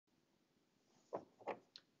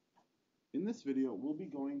In this video, we'll be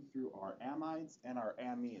going through our amides and our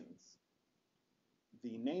amines,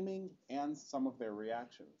 the naming and some of their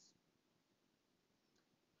reactions.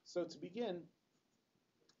 So to begin,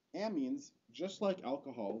 amines, just like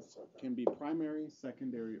alcohols, can be primary,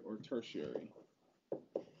 secondary, or tertiary.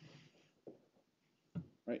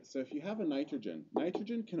 Right, so if you have a nitrogen,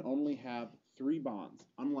 nitrogen can only have 3 bonds,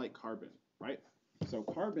 unlike carbon, right? So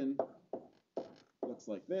carbon looks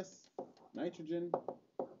like this, nitrogen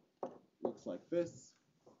looks like this,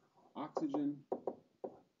 oxygen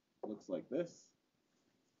looks like this,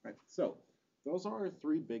 right? So those are our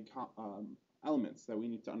 3 big elements that we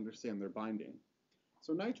need to understand their binding.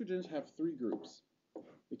 So nitrogens have 3 groups.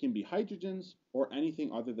 It can be hydrogens or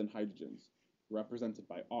anything other than hydrogens, represented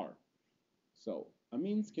by R. So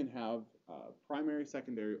amines can have primary,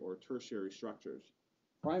 secondary, or tertiary structures.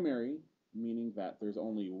 Primary, meaning that there's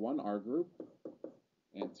only 1 R group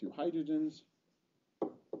and 2 hydrogens.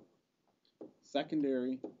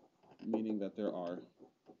 Secondary, meaning that there are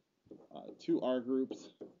 2 R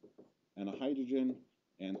groups and a hydrogen.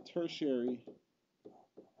 And tertiary,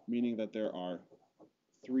 meaning that there are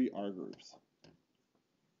 3 R groups.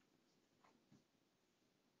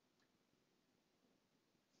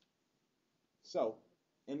 So,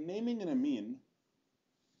 in naming an amine,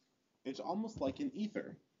 it's almost like an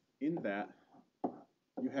ether, in that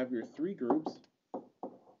you have your 3 groups,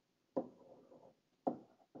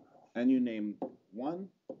 and you name 1,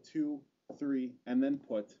 2, 3, and then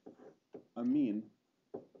put amine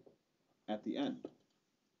at the end.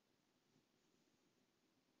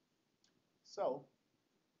 So,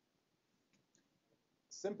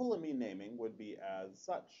 simple amine naming would be as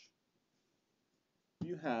such.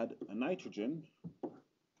 You had a nitrogen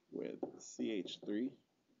with CH3,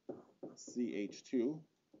 CH2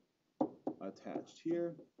 attached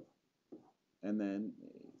here, and then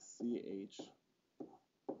a CH,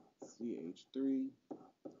 CH3,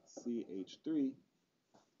 CH3.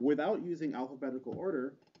 Without using alphabetical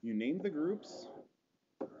order, you name the groups,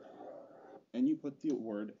 and you put the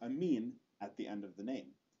word amine at the end of the name.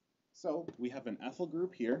 So we have an ethyl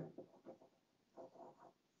group here,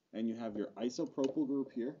 and you have your isopropyl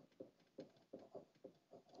group here.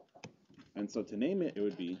 And so to name it, it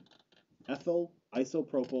would be ethyl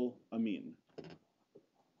isopropyl amine.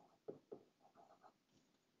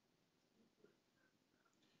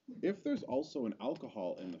 If there's also an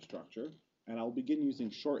alcohol in the structure, and I'll begin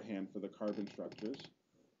using shorthand for the carbon structures,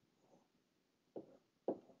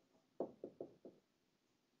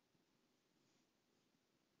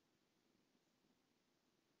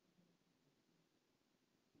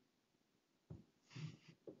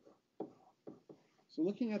 so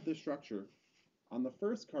looking at this structure, on the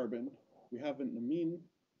first carbon, we have an amine.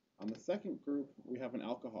 On the second group, we have an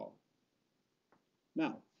alcohol.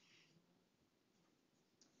 Now,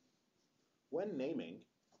 when naming,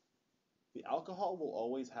 the alcohol will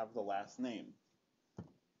always have the last name,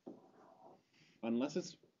 unless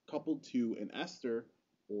it's coupled to an ester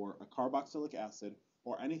or a carboxylic acid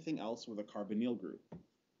or anything else with a carbonyl group.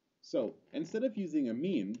 So instead of using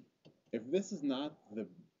amine, if this is not the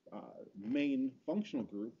main functional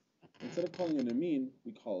group, instead of calling it amine,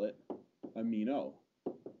 we call it amino.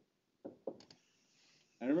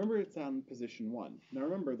 And remember, it's on position 1. Now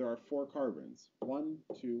remember, there are 4 carbons. 1,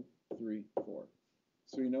 2, 3, 4.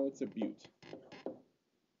 So we know it's a bute.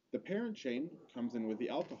 The parent chain comes in with the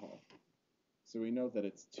alcohol. So we know that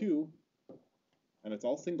it's 2, and it's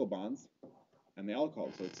all single bonds, and the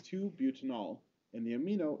alcohol. So it's 2-butanol. And the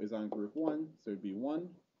amino is on group 1, so it'd be 1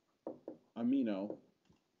 amino,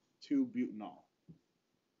 2-butanol.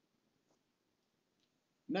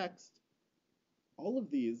 Next, all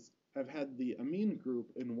of these have had the amine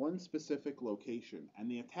group in one specific location, and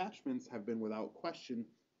the attachments have been without question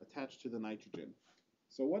attached to the nitrogen.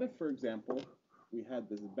 So what if, for example, we had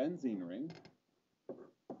this benzene ring,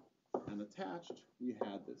 and attached we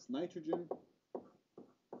had this nitrogen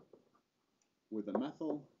with a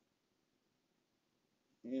methyl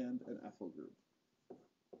and an ethyl group.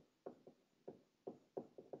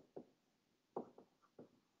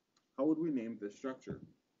 How would we name this structure?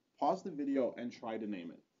 Pause the video and try to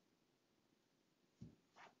name it.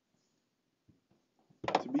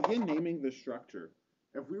 To begin naming this structure,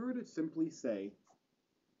 if we were to simply say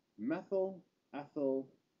methyl, ethyl,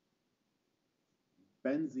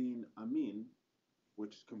 benzene, amine,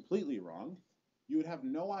 which is completely wrong, you would have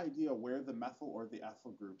no idea where the methyl or the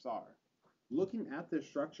ethyl groups are. Looking at this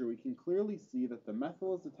structure, we can clearly see that the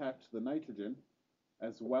methyl is attached to the nitrogen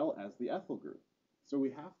as well as the ethyl group. So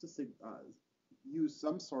we have to use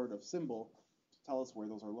some sort of symbol to tell us where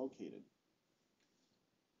those are located.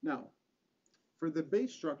 Now, for the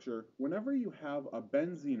base structure, whenever you have a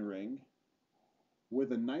benzene ring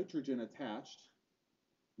with a nitrogen attached,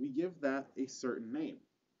 we give that a certain name.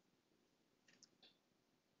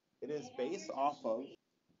 It is based off of,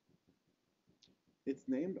 it's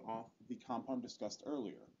named off the compound discussed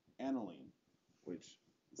earlier, aniline, which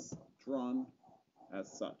is drawn as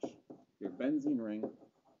such. Your benzene ring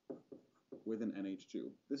with an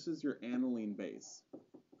NH2. This is your aniline base.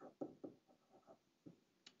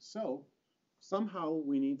 So, somehow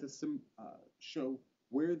we need to show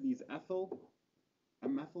where these methyl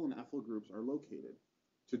and ethyl groups are located.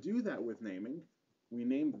 To do that with naming, we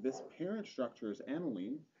named this parent structure as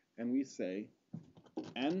aniline, and we say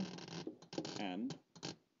N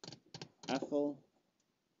ethyl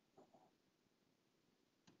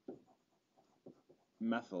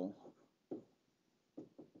methyl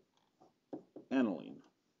aniline.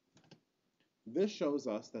 This shows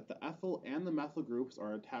us that the ethyl and the methyl groups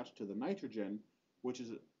are attached to the nitrogen, which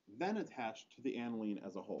is then attached to the aniline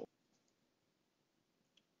as a whole.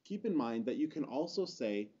 Keep in mind that you can also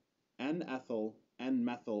say N-ethyl,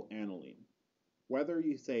 N-methyl aniline. Whether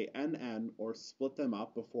you say NN or split them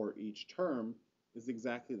up before each term is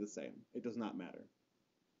exactly the same. It does not matter.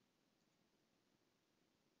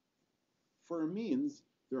 For amines,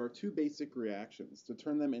 there are two basic reactions, to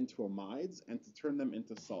turn them into amides and to turn them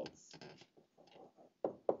into salts.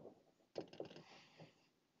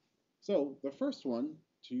 So the first one,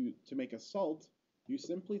 to make a salt, you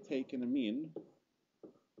simply take an amine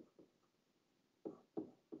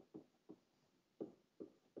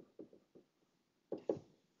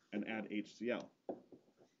and add HCl.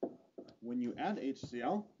 When you add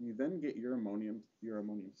HCl, you then get your ammonium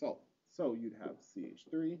salt. So you'd have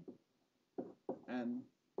CH3, N,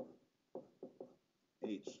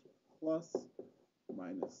 H plus,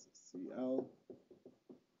 minus Cl.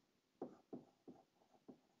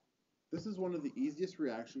 This is one of the easiest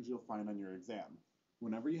reactions you'll find on your exam.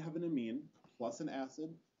 Whenever you have an amine plus an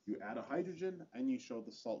acid, you add a hydrogen and you show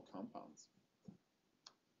the salt compounds.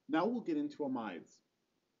 Now we'll get into amides.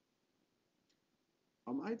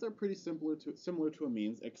 Amides are pretty similar to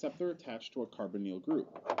amines, except they're attached to a carbonyl group.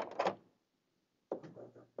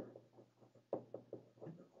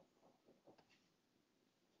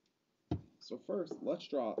 So first, let's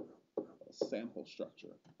draw a sample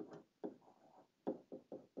structure.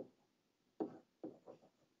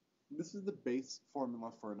 This is the base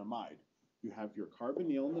formula for an amide. You have your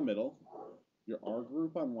carbonyl in the middle, your R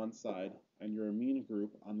group on one side, and your amine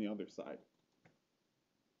group on the other side.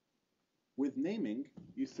 With naming,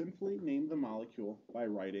 you simply name the molecule by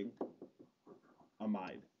writing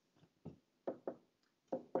amide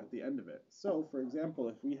at the end of it. So, for example,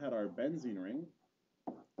 if we had our benzene ring,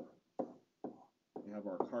 we have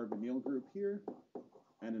our carbonyl group here,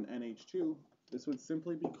 and an NH2, this would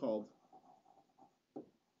simply be called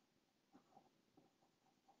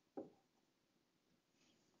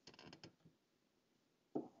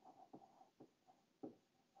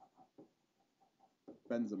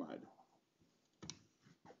benzamide.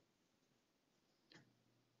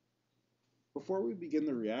 Before we begin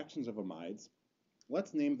the reactions of amides,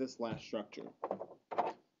 let's name this last structure.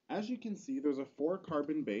 As you can see, there's a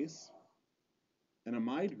 4-carbon base, an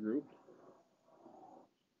amide group,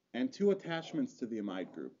 and 2 attachments to the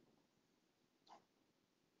amide group.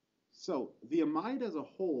 So the amide as a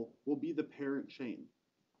whole will be the parent chain.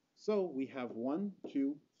 So we have 1,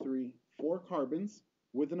 2, 3, 4 carbons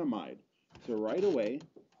with an amide. So right away,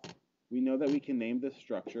 we know that we can name this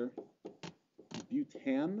structure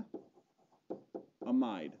butanamide.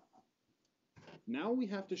 Now we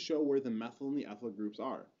have to show where the methyl and the ethyl groups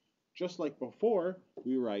are. Just like before,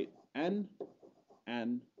 we write N,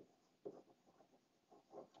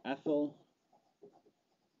 ethyl,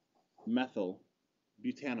 methyl,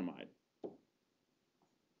 butanamide.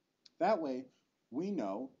 That way, we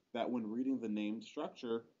know that when reading the named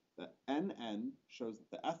structure, that NN shows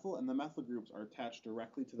that the ethyl and the methyl groups are attached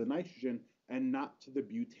directly to the nitrogen and not to the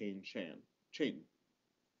butane chain.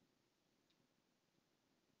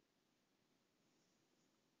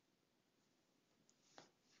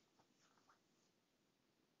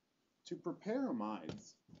 To prepare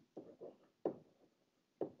amides,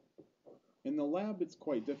 in the lab it's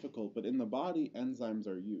quite difficult, but in the body enzymes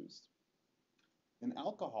are used. In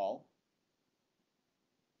alcohol,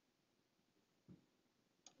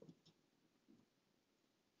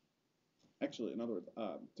 actually, in other words,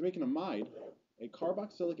 to make an amide, a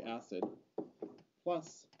carboxylic acid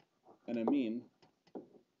plus an amine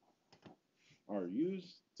are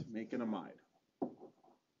used to make an amide.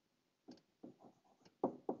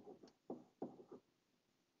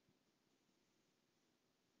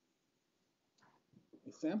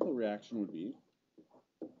 A sample reaction would be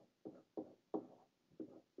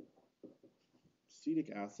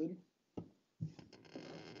acetic acid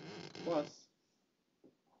plus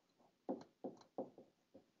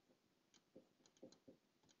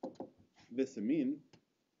this amine,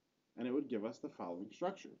 and it would give us the following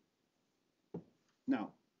structure.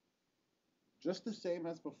 Now, just the same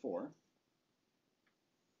as before,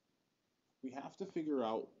 we have to figure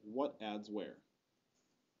out what adds where.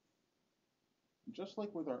 Just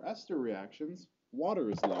like with our ester reactions, water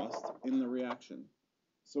is lost in the reaction.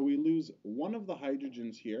 So we lose one of the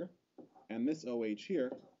hydrogens here, and this OH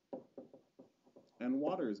here, and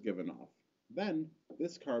water is given off. Then,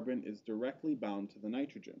 this carbon is directly bound to the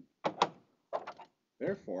nitrogen.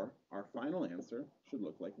 Therefore, our final answer should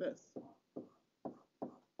look like this,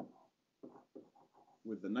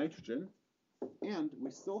 with the nitrogen, and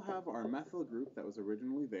we still have our methyl group that was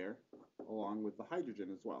originally there, along with the hydrogen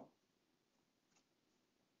as well.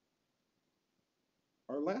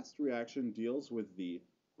 Our last reaction deals with the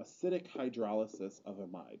acidic hydrolysis of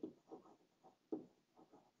amide.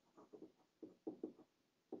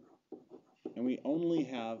 And we only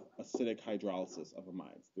have acidic hydrolysis of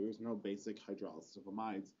amides. There is no basic hydrolysis of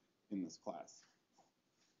amides in this class.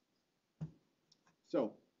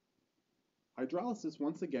 So, hydrolysis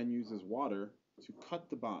once again uses water to cut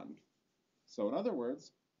the bond. So in other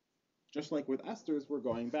words, just like with esters, we're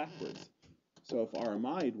going backwards. So if our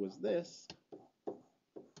amide was this,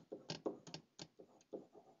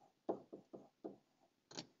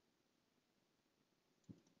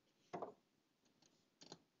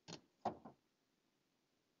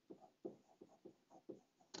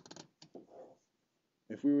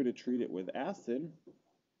 if we were to treat it with acid,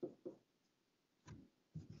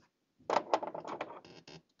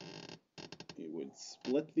 it would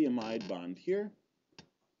split the amide bond here.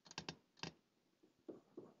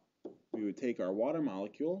 We would take our water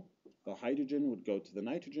molecule, the hydrogen would go to the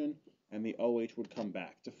nitrogen, and the OH would come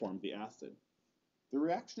back to form the acid. The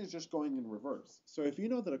reaction is just going in reverse. So if you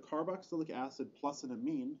know that a carboxylic acid plus an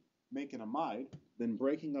amine make an amide, then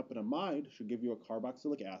breaking up an amide should give you a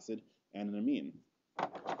carboxylic acid and an amine.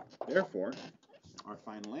 Therefore, our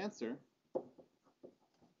final answer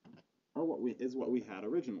is what we had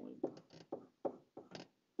originally.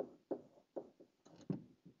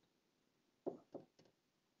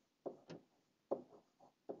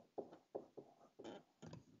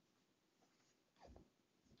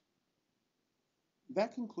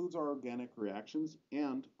 That concludes our organic reactions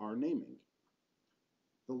and our naming.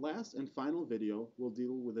 The last and final video will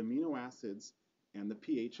deal with amino acids and the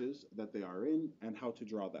pHs that they are in and how to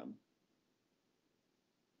draw them.